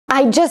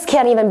I just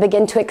can't even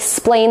begin to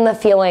explain the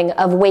feeling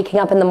of waking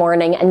up in the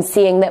morning and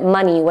seeing that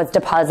money was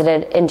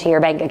deposited into your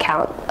bank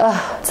account.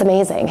 Ugh, it's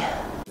amazing.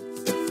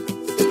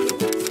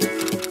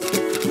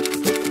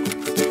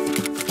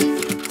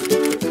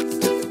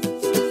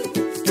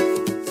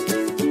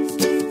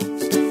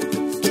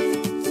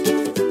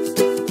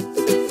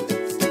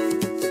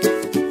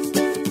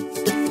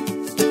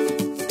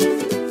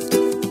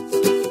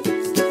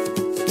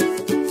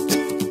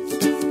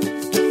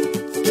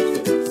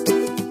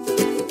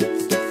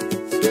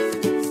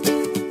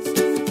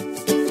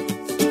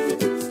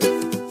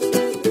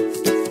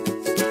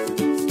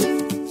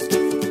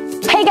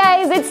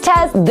 It's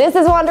Tess, this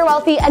is Wander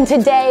Wealthy, and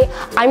today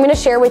I'm going to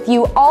share with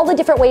you all the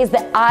different ways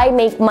that I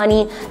make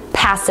money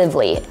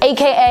passively,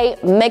 aka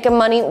making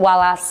money while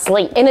I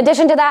sleep. In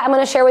addition to that, I'm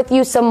going to share with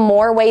you some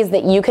more ways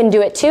that you can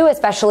do it too,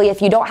 especially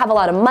if you don't have a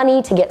lot of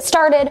money to get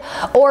started,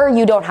 or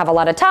you don't have a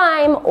lot of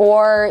time,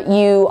 or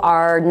you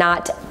are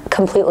not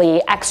completely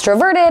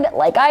extroverted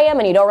like I am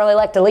and you don't really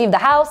like to leave the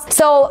house.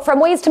 So from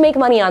ways to make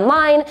money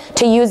online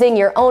to using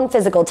your own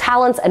physical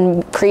talents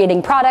and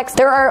creating products,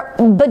 there are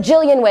a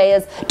bajillion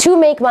ways to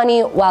make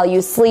money while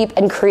you sleep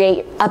and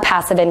create a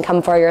passive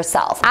income for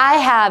yourself. I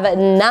have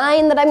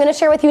 9 that I'm going to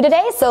share with you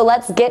today, so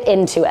let's get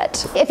into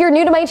it. If you're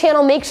new to my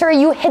channel, make sure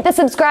you hit the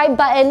subscribe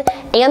button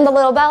and the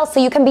little bell so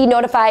you can be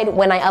notified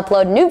when I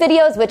upload new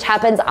videos, which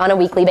happens on a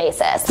weekly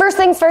basis. First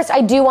things first,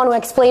 I do want to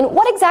explain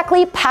what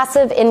exactly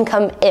passive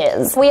income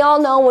is. We all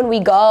know when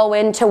we go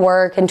into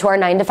work, into our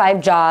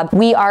 9-to-5 job,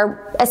 we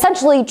are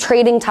essentially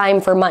trading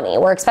time for money.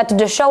 We're expected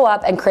to show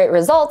up and create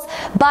results,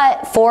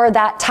 but for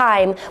that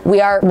time, we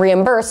are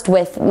reimbursed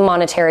with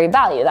monetary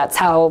value. That's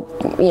how,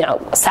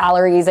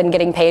 salaries and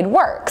getting paid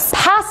works.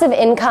 Passive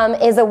income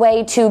is a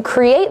way to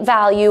create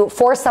value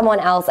for someone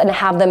else and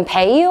have them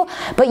pay you,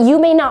 but you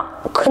may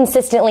not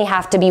consistently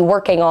have to be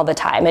working all the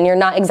time, and you're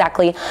not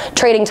exactly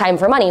trading time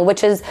for money,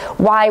 which is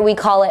why we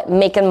call it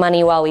making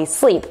money while we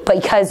sleep,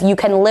 because you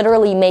can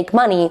literally make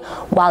money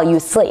while you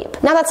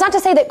sleep. Now, that's not to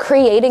say that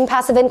creating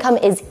passive income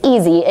is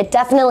easy. It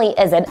definitely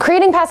isn't.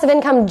 Creating passive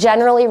income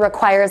generally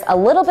requires a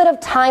little bit of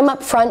time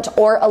up front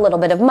or a little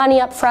bit of money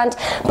up front,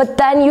 but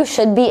then you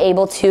should be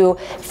able to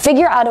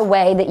figure out a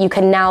way that you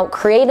can now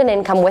create an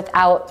income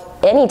without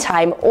any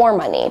time or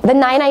money. The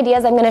 9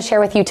 ideas I'm going to share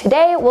with you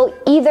today will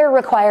either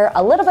require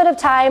a little bit of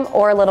time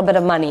or a little bit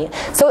of money.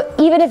 So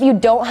even if you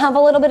don't have a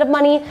little bit of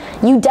money,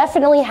 you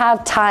definitely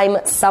have time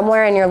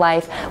somewhere in your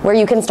life where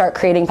you can start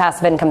creating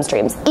passive income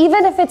streams.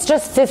 Even if it's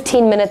just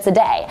 15 minutes a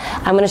day,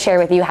 I'm going to share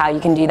with you how you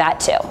can do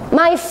that too.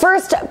 My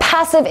first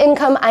passive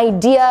income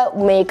idea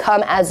may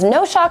come as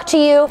no shock to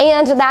you,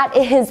 and that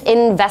is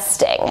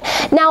investing.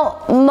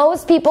 Now,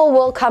 most people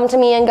will come to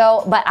me and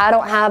go, but I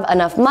don't have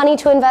enough money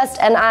to invest,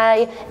 and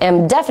I am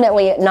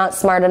definitely not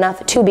smart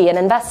enough to be an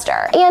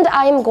investor. And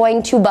I'm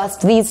going to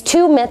bust these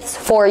 2 myths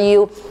for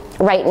you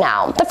right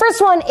now. The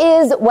first one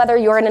is whether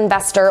you're an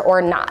investor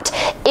or not.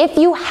 If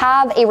you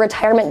have a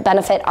retirement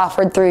benefit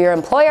offered through your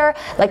employer,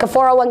 like a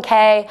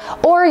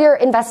 401k, or you're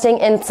investing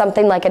in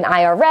something like an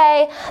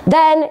IRA,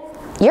 then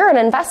you're an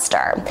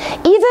investor.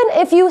 Even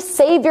if you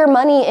save your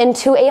money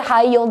into a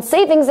high yield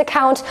savings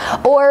account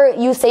or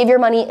you save your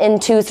money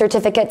into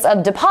certificates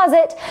of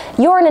deposit,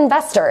 you're an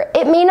investor.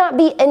 It may not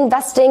be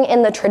investing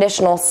in the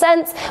traditional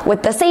sense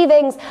with the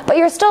savings, but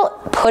you're still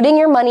putting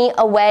your money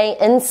away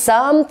in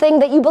something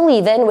that you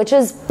believe in, which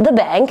is the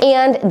bank,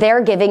 and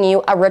they're giving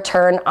you a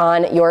return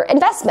on your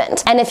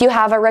investment. And if you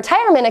have a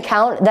retirement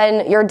account,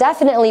 then you're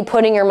definitely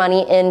putting your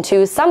money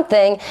into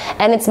something,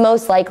 and it's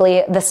most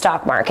likely the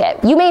stock market.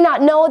 You may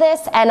not know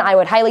this, and I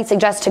would highly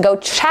suggest to go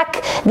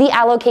check the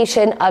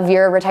allocation of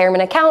your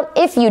retirement account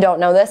if you don't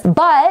know this,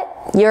 but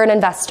you're an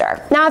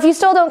investor. Now, if you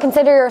still don't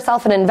consider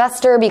yourself an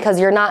investor because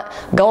you're not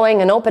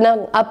going and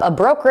opening up a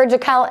brokerage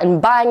account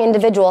and buying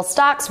individual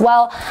stocks,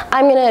 well,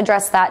 I'm going to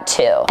address that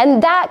too.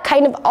 And that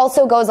kind of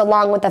also goes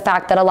along with the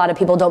fact that a lot of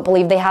people don't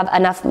believe they have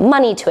enough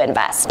money to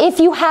invest. If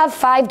you have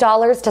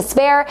 $5 to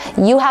spare,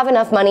 you have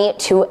enough money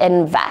to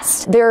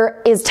invest.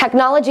 There is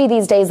technology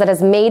these days that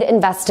has made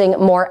investing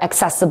more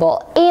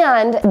accessible.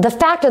 And the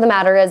fact of the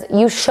matter is,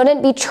 you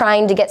shouldn't be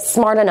trying to get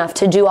smart enough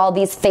to do all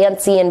these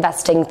fancy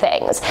investing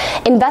things.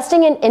 Investing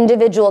in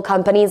individual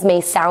companies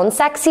may sound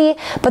sexy,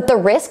 but the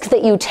risk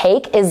that you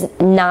take is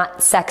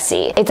not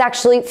sexy. It's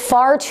actually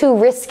far too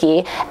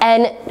risky,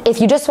 and if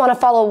you just want to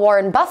follow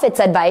Warren Buffett's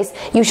advice,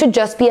 you should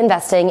just be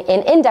investing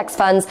in index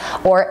funds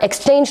or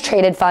exchange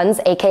traded funds,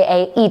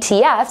 aka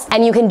ETFs,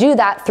 and you can do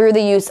that through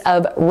the use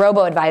of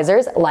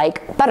robo-advisors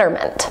like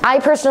Betterment. I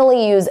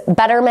personally use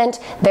Betterment.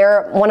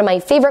 They're one of my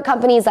favorite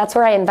companies. That's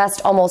where I invest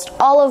invest almost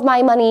all of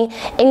my money,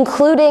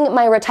 including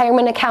my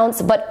retirement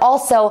accounts, but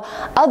also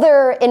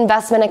other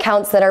investment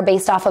accounts that are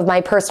based off of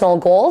my personal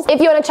goals. If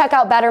you want to check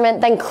out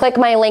Betterment, then click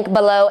my link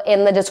below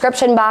in the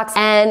description box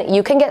and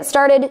you can get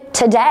started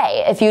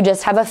today if you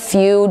just have a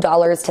few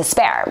dollars to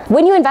spare.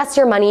 When you invest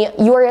your money,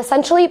 you are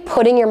essentially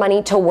putting your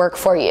money to work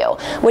for you.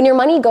 When your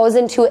money goes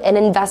into an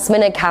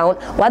investment account,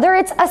 whether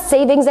it's a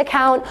savings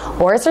account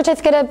or a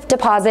certificate of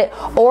deposit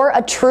or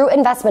a true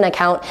investment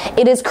account,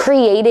 it is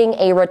creating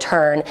a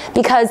return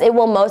because it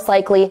will most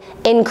likely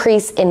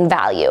increase in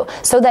value.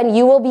 So then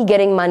you will be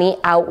getting money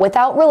out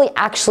without really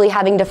actually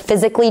having to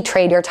physically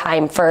trade your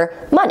time for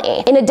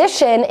money. In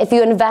addition, if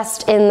you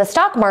invest in the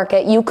stock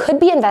market, you could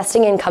be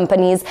investing in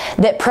companies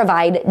that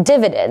provide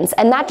dividends.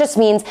 And that just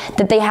means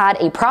that they had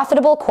a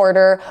profitable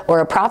quarter or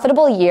a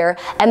profitable year,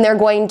 and they're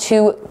going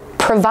to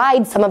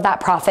provide some of that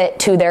profit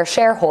to their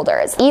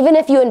shareholders. Even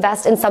if you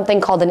invest in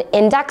something called an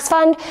index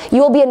fund, you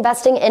will be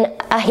investing in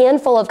a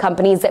handful of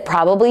companies that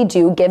probably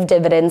do give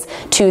dividends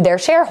to their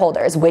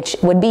shareholders, which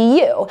would be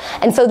you.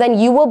 And so then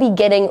you will be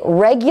getting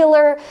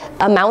regular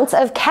amounts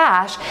of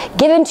cash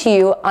given to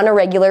you on a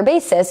regular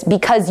basis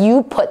because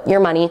you put your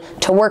money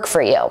to work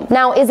for you.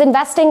 Now, is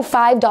investing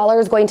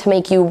 $5 going to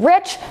make you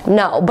rich?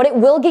 No, but it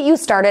will get you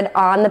started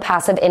on the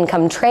passive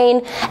income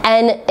train.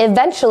 And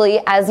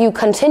eventually, as you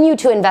continue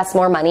to invest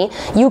more money,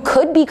 you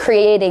could be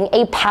creating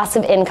a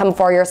passive income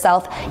for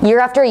yourself year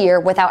after year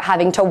without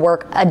having to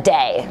work a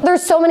day.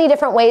 There's so many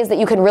different ways that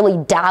you can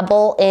really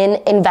dabble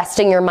in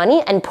investing your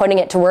money and putting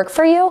it to work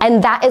for you.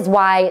 And that is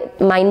why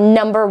my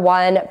number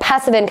one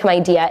passive income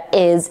idea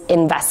is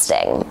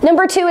investing.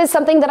 Number two is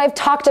something that I've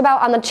talked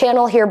about on the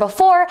channel here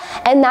before,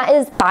 and that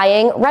is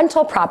buying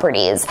rental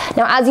properties.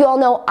 Now, as you all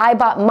know, I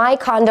bought my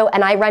condo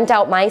and I rent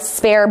out my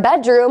spare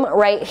bedroom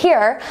right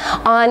here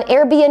on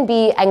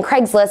Airbnb and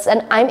Craigslist,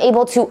 and I'm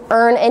able to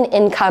earn an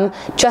income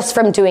just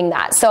from doing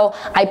that. So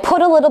I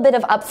put a little bit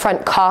of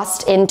upfront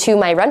cost into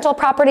my rental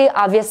property,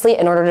 obviously,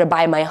 in order to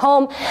buy my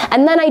home.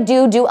 And then I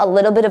do a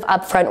little bit of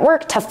upfront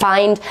work to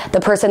find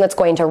the person that's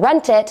going to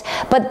rent it.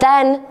 But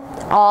then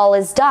all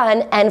is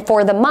done, and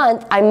for the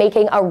month, I'm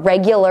making a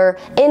regular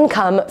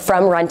income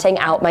from renting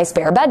out my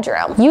spare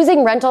bedroom.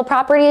 Using rental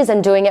properties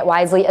and doing it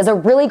wisely is a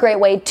really great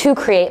way to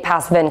create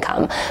passive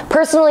income.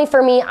 Personally,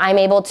 for me, I'm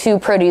able to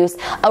produce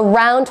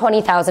around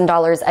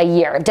 $20,000 a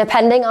year,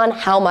 depending on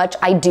how much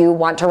I do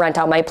want to rent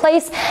out my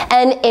place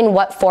and in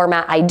what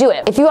format I do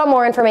it. If you want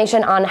more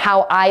information on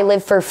how I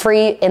live for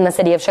free in the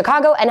city of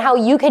Chicago and how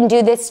you can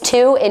do this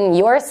too in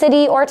your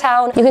city or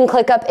town, you can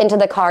click up into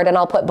the card and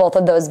I'll put both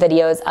of those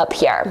videos up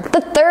here.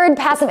 The third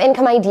passive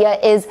income idea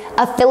is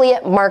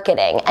affiliate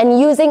marketing and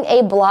using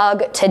a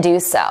blog to do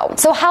so.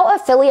 So how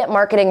affiliate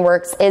marketing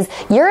works is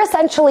you're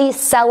essentially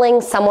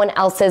selling someone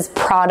else's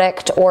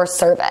product or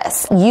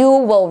service. You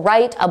will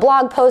write a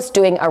blog post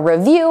doing a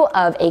review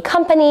of a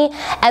company,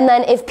 and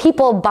then if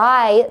people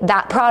buy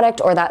that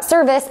product or that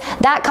service,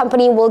 that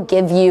company will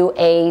give you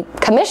a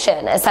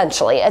commission,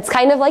 essentially. It's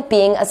kind of like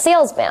being a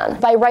salesman.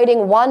 By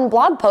writing one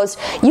blog post,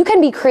 you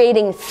can be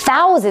creating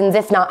thousands,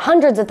 if not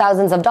hundreds of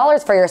thousands of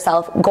dollars for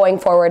yourself going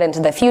forward into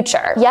the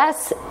future.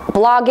 Yes,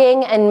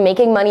 blogging and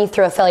making money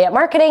through affiliate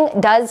marketing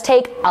does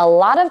take a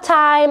lot of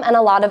time and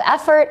a lot of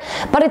effort,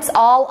 but it's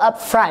all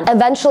upfront.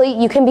 Eventually,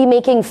 you can be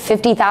making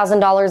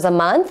 $50,000 a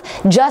month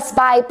just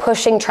by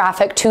pushing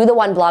traffic to the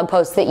one blog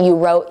post that you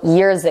wrote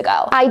years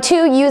ago. I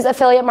too use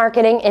affiliate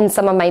marketing in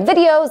some of my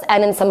videos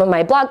and in some of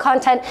my blog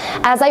content,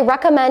 as I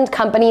recommend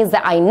companies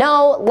that I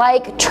know,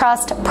 like,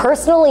 trust,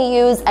 personally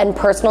use, and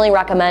personally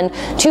recommend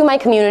to my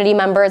community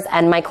members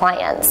and my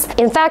clients.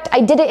 In fact, I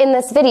did it in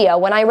this video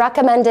when I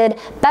recommended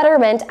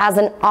Betterment as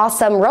an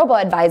awesome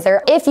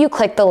robo-advisor. If you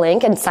click the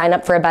link and sign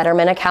up for a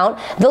Betterment account,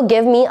 they'll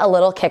give me a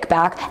little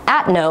kickback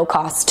at no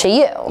cost to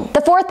you.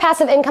 The fourth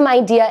passive income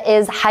idea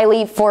is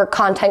highly for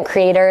content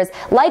creators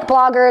like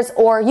bloggers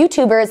or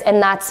YouTubers,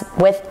 and that's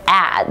with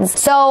ads.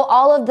 So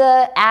all of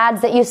the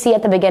ads that you see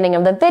at the beginning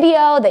of the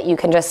video that you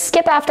can just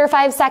skip after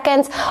 5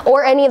 seconds,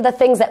 or any of the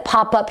things that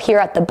pop up here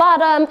at the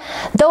bottom,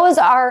 those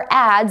are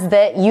ads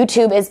that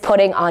YouTube is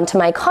putting onto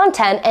my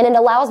content, and it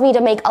allows me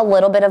to make a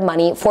little bit of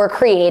money for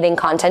creating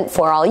content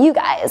for all you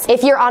guys.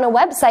 If you're on a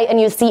website and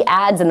you see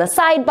ads in the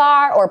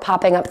sidebar or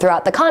popping up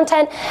throughout the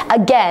content,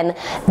 again,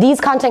 these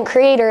content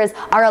creators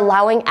are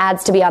allowing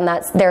ads to be on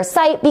their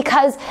site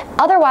because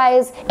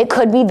otherwise it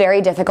could be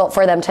very difficult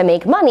for them to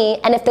make money,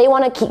 and if they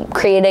want to keep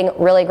creating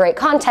really great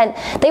content,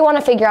 they want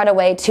to figure out a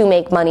way to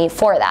make money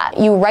for that.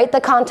 You write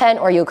the content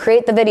or you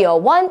create the video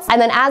once, and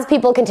then as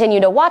people continue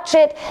to watch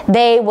it,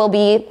 they will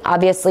be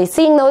obviously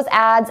seeing those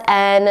ads,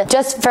 and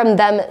just from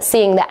them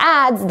seeing the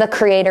ads, the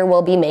creator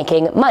will be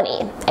making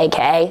money,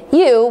 aka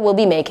you will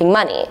be making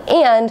money.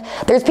 And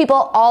there's people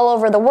all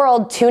over the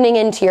world tuning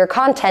into your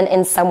content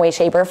in some way,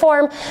 shape, or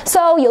form,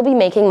 so you'll be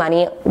making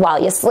money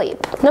while you sleep.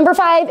 Number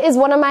 5 is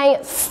one of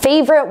my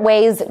favorite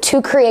ways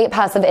to create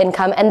passive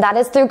income, and that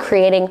is through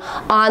creating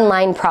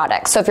online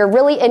products. So if you're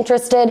really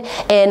interested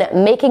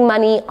in making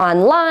money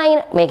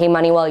online, making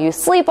money while you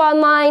sleep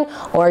online,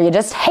 or you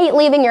just hate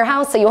leaving your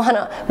house so you want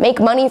to make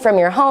money from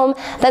your home,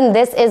 then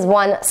this is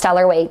one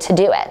stellar way to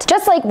do it.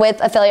 Just like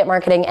with affiliate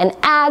marketing and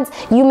ads,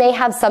 you may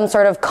have some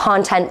sort of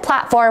content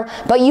platform,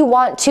 but you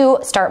want to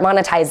start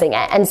monetizing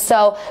it. And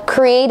so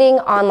creating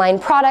online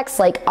products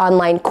like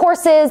online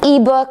courses,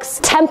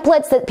 ebooks,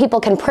 templates that people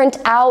can print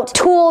out,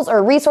 tools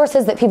or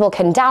resources that people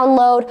can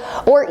download,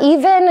 or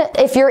even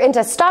if you're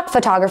into stock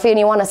photography and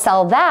you want to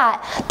sell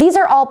that, these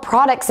are all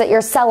products that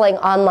you're selling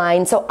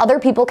online so other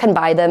people can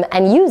buy them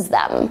and use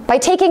them. By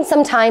taking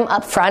some time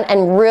up front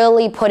and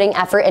really putting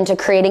effort into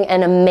creating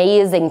an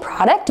amazing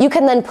product, you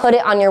can then put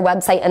it on your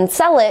website and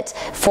sell it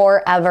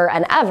forever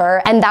and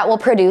ever, and that will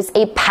produce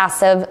a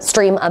passive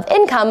stream of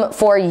income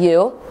for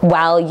you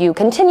while you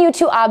continue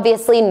to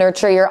obviously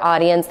nurture your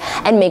audience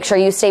and make sure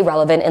you stay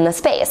relevant in the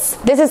space.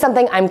 This is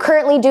something I'm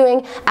currently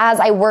doing as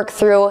I work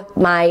through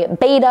my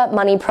beta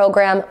money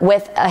program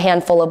with a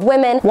handful of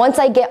women. Once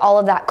I get all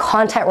of that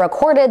content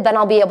recorded, then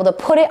I'll be able to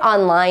put it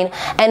online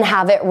and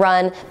have it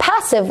run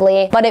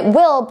passively, but it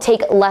will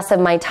take less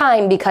of my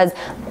time because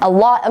a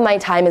lot of my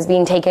time is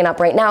being taken up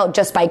right now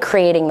just by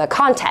creating the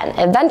content.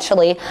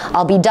 Eventually,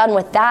 I'll be done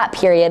with that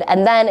period,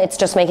 and then it's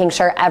just making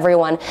sure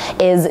everyone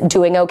is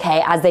doing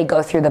okay as they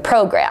go through the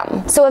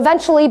program. So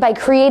eventually, by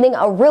creating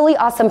a really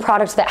awesome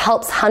product that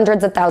helps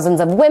hundreds of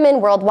thousands of women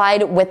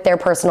worldwide with their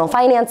personal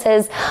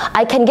finances,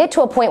 I can get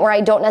to a point where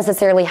I don't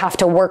necessarily have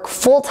to work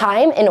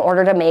full-time in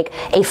order to make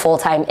a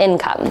full-time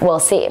income. We'll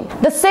see.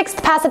 The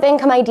sixth passive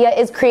income idea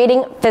is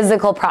creating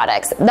physical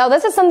products. Now,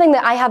 this is something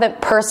that I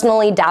haven't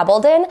personally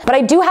dabbled in, but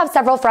I do have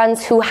several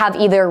friends who have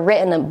either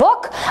written a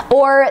book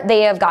or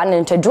they have gotten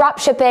into drop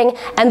shipping,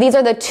 and these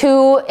are the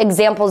two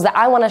examples that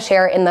I want to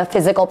share in the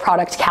physical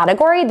product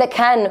category that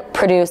can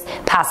produce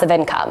passive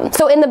income.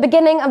 So in the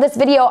beginning of this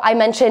video, I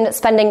mentioned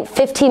spending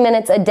 15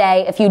 minutes a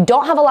day if you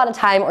don't have a lot of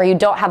time or you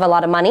don't have a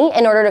lot of money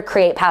in order to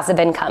create passive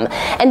income.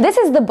 And this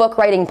is the book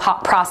writing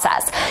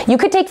process. You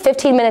could take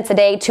 15 minutes a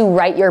day to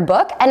write your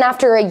book, and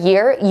after a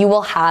year, you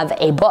will have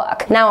a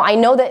book. Now, I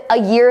know that a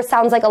year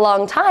sounds like a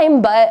long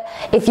time, but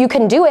if you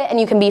can do it and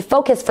you can be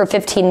focused for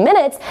 15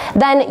 minutes,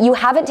 then you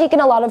haven't taken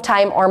a lot of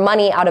time or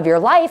money out of your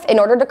life in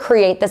order to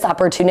create this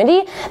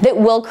opportunity that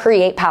will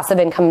create passive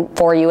income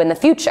for you in the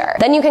future.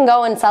 Then you can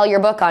go and sell your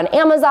book on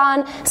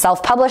Amazon,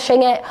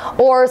 self-publishing it,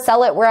 or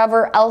sell it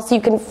wherever else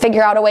you can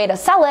figure out a way to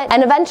sell it,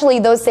 and eventually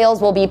those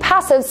sales will be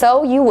passive,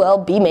 so you will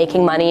be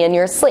making money in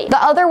your sleep.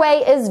 The other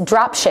way is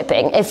drop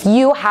shipping. If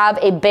you have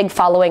a big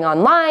following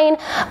online,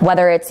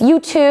 whether it's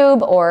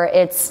YouTube or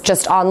it's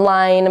just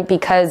online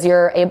because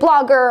you're a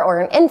blogger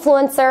or an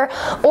influencer,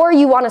 or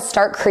you want to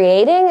start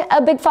creating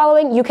a big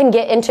following, you can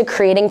get into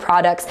creating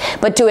products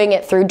but doing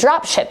it through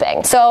drop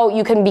shipping. So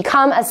you can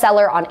become a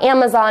seller on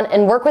Amazon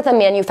and work with a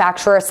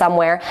manufacturer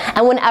somewhere,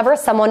 and whenever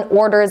someone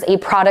orders a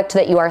product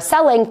that you are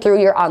selling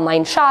through your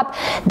online shop,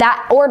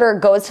 that order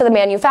goes to the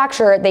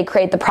manufacturer, they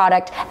create the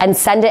product and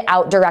send it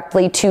out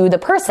directly to the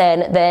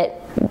person that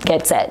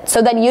gets it.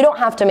 So then you don't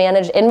have to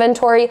manage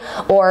inventory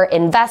or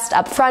invest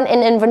upfront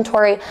in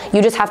inventory.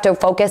 You just have to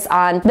focus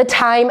on the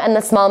time and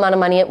the small amount of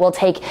money it will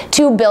take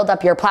to build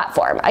up your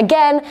platform.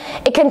 Again,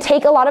 it can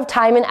take a lot of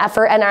time and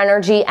effort and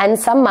energy and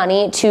some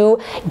money to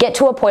get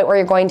to a point where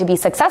you're going to be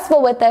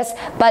successful with this,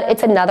 but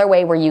it's another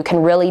way where you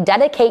can really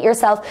dedicate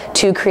yourself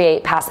to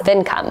create passive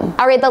income.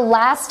 All right, the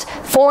last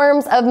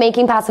forms of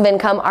making passive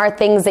income are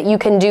things that you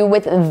can do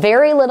with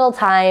very little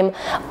time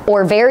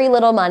or very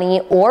little money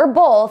or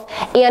both,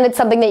 and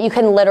it's something that you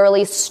can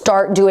literally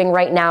start doing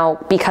right now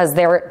because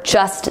they're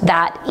just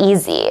that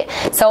easy.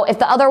 So if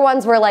the other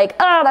ones were like,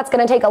 oh, that's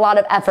gonna take a lot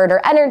of effort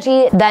or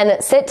energy, then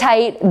sit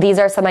tight. These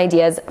are some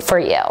ideas for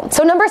you.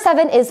 So number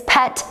 7 is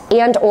pet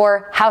and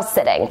or house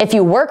sitting. If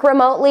you work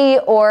remotely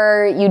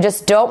or you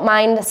just don't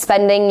mind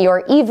spending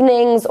your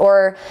evenings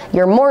or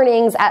your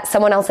mornings at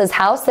someone else's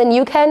house, then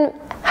you can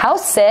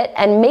house sit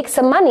and make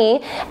some money,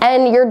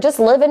 and you're just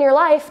living your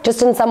life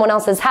just in someone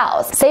else's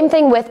house. Same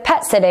thing with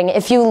pet sitting.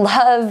 If you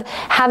love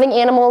having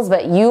animals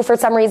but you for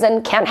some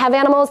reason can't have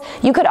animals,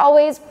 you could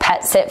always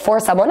pet sit for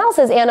someone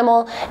else's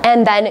animal,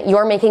 and then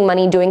you're making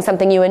money doing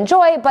something you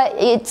enjoy, but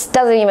it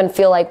doesn't even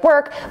feel like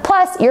work.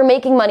 Plus, you're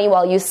making money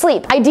while you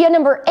sleep. Idea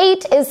number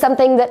 8 is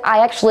something that I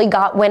actually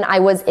got when I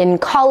was in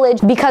college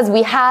because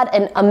we had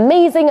an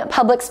amazing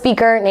public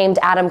speaker named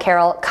Adam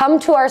Carroll come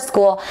to our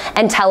school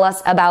and tell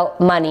us about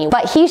money.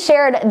 But he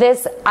shared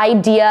this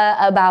idea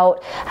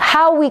about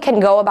how we can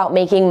go about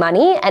making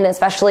money, and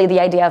especially the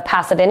idea of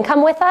passive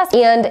income with us.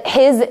 And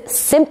his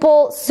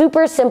simple,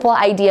 super simple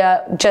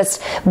idea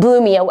just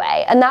blew me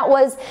away. And that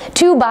was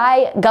to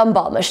buy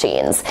Gumball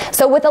Machines.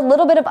 So with a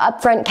little bit of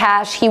upfront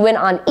cash, he went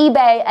on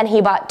eBay and he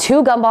bought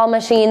 2 Gumball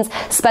Machines,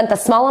 spent the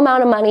small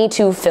amount of money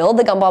to fill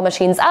the Gumball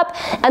Machines up,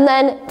 and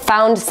then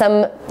found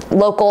some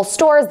local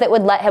stores that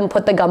would let him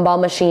put the Gumball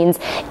Machines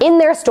in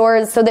their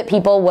stores so that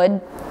people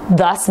would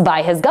thus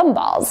buy his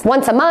gumballs.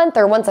 Once a month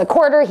or once a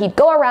quarter, he'd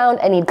go around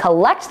and he'd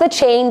collect the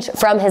change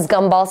from his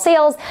gumball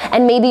sales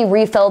and maybe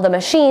refill the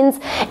machines,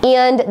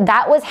 and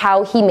that was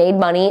how he made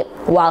money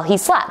while he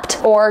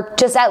slept, or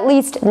just at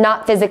least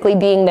not physically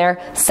being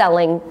there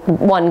selling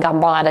one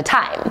gumball at a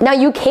time. Now,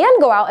 you can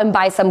go out and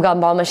buy some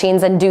gumball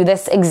machines and do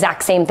this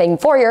exact same thing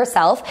for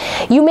yourself.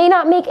 You may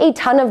not make a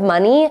ton of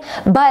money,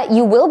 but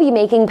you will be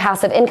making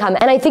passive income,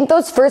 and I think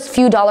those first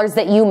few dollars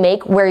that you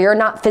make where you're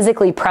not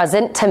physically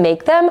present to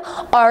make them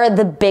are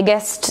the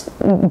biggest,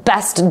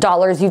 best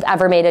dollars you've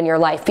ever made in your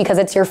life, because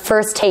it's your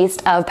first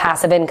taste of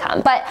passive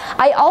income. But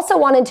I also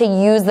wanted to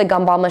use the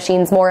gumball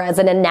machines more as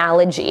an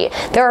analogy.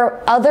 There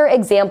are other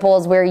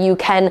examples where you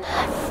can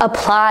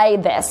apply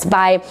this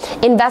by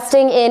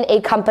investing in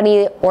a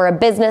company or a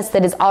business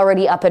that is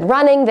already up and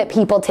running that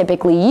people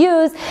typically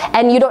use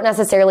and you don't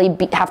necessarily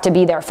have to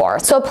be there for.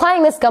 So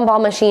applying this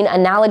gumball machine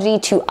analogy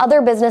to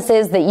other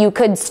businesses that you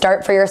could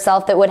start for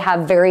yourself that would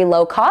have very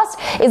low cost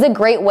is a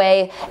great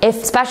way,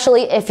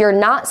 especially if you're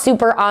not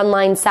super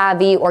online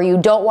savvy or you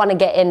don't want to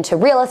get into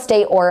real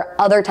estate or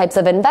other types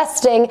of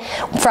investing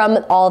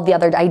from all of the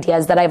other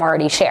ideas that I've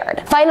already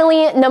shared.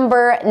 Finally,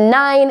 number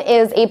 9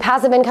 is a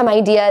passive income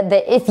idea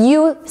that if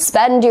you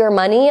spend your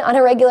money on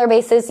a regular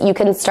basis, you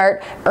can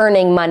start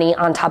earning money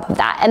on top of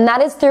that. And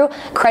that is through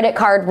credit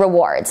card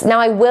rewards. Now,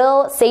 I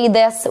will say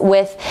this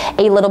with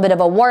a little bit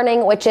of a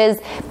warning, which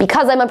is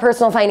because I'm a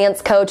personal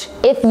finance coach,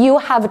 if you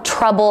have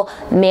trouble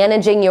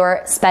managing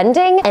your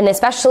spending, and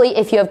especially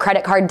if you have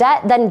credit card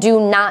debt, then do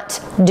not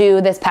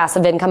do this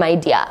passive income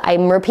idea.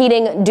 I'm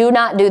repeating, do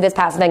not do this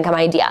passive income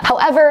idea.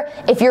 However,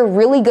 if you're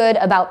really good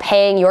about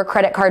paying your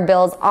credit card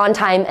bills on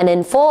time and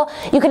in full,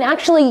 you can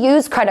actually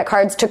use credit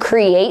cards to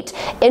create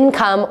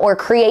income or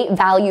create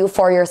value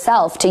for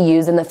yourself to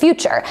use in the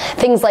future.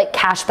 Things like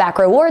cashback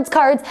rewards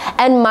cards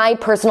and my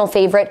personal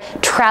favorite,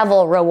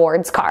 travel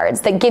rewards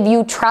cards that give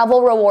you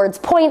travel rewards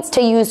points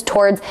to use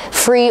towards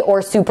free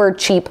or super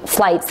cheap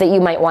flights that you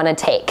might want to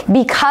take.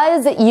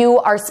 Because you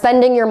are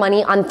spending your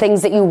money on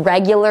things that you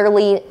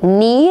regularly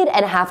need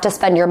and have to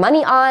spend your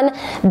money on,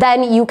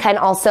 then you can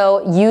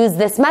also use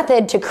this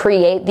method to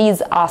create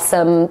these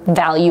awesome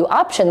value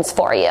options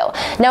for you.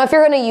 Now, if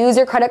you're going to use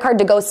your credit card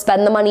to go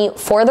spend the money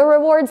for the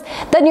rewards,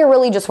 then you're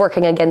really just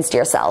working against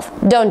yourself.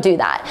 Don't do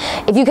that.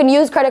 If you can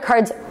use credit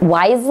cards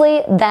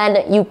wisely,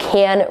 then you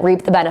can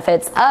reap the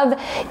benefits of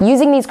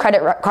using these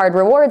credit card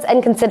rewards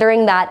and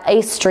considering that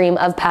a stream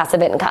of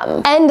passive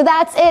income. And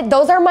that's it.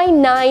 Those are my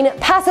 9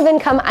 passive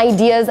income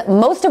ideas,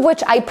 most of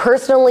which I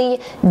personally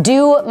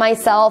do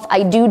myself.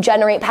 I do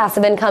generate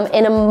passive income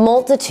in a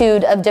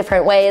multitude of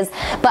different ways,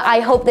 but I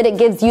hope that it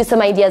gives you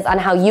some ideas on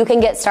how you can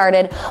get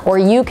started or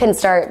you can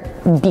start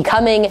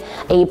becoming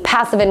a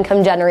passive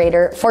income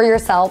generator for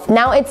yourself.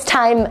 Now it's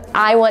time.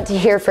 I want to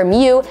hear from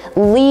you.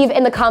 Leave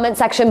in the comment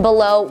section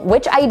below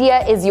which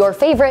idea is your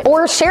favorite,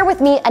 or share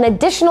with me an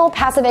additional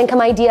passive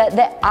income idea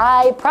that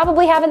I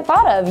probably haven't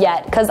thought of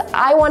yet, because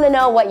I want to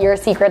know what your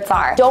secrets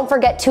are. Don't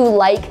forget to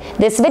like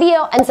this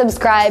video and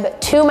subscribe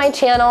to my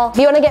channel. If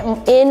you want to get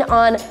in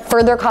on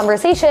further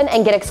conversation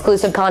and get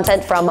exclusive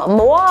content from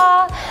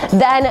moi,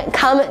 then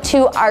come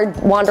to our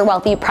Wander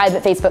Wealthy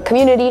private Facebook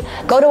community.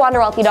 Go to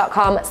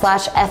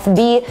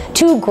wanderwealthy.com/FB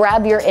to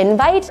grab your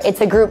invite.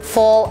 It's a group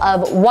full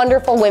of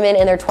wonderful women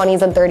in their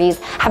 20s and 30s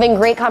having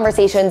great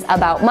conversations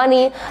about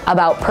money,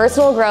 about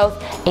personal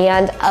growth,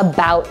 and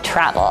about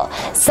travel.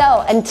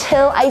 So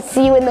until I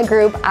see you in the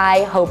group,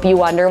 I hope you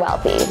wander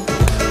wealthy.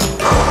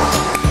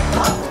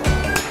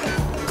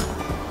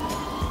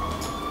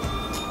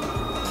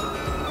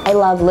 I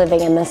love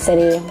living in this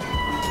city.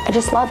 I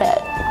just love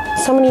it.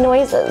 So many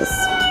noises.